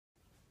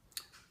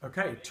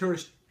Okay,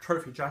 Tourist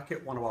Trophy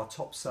jacket, one of our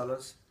top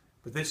sellers,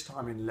 but this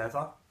time in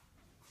leather.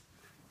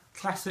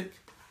 Classic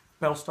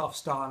Belstaff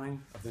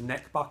styling of the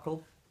neck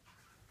buckle.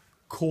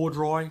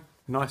 Corduroy,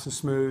 nice and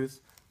smooth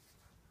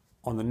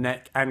on the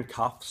neck and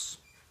cuffs.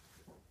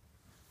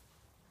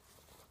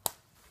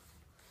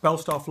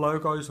 Belstaff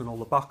logos on all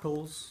the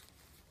buckles.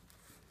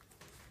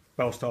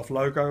 Belstaff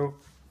logo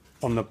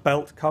on the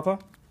belt cover.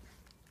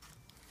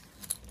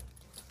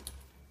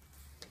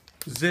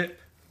 Zip,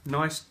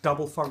 nice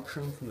double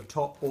function from the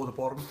top or the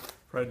bottom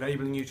for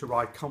enabling you to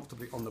ride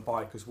comfortably on the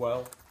bike as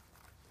well.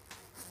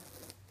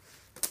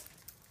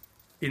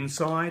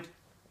 Inside,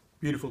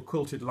 beautiful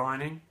quilted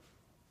lining.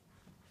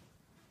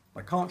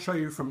 I can't show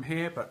you from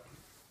here, but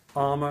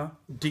armour,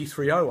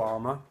 D30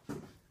 armour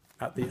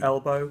at the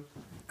elbow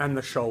and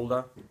the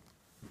shoulder,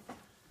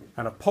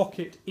 and a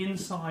pocket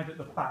inside at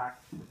the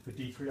back for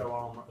D30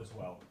 armour as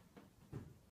well.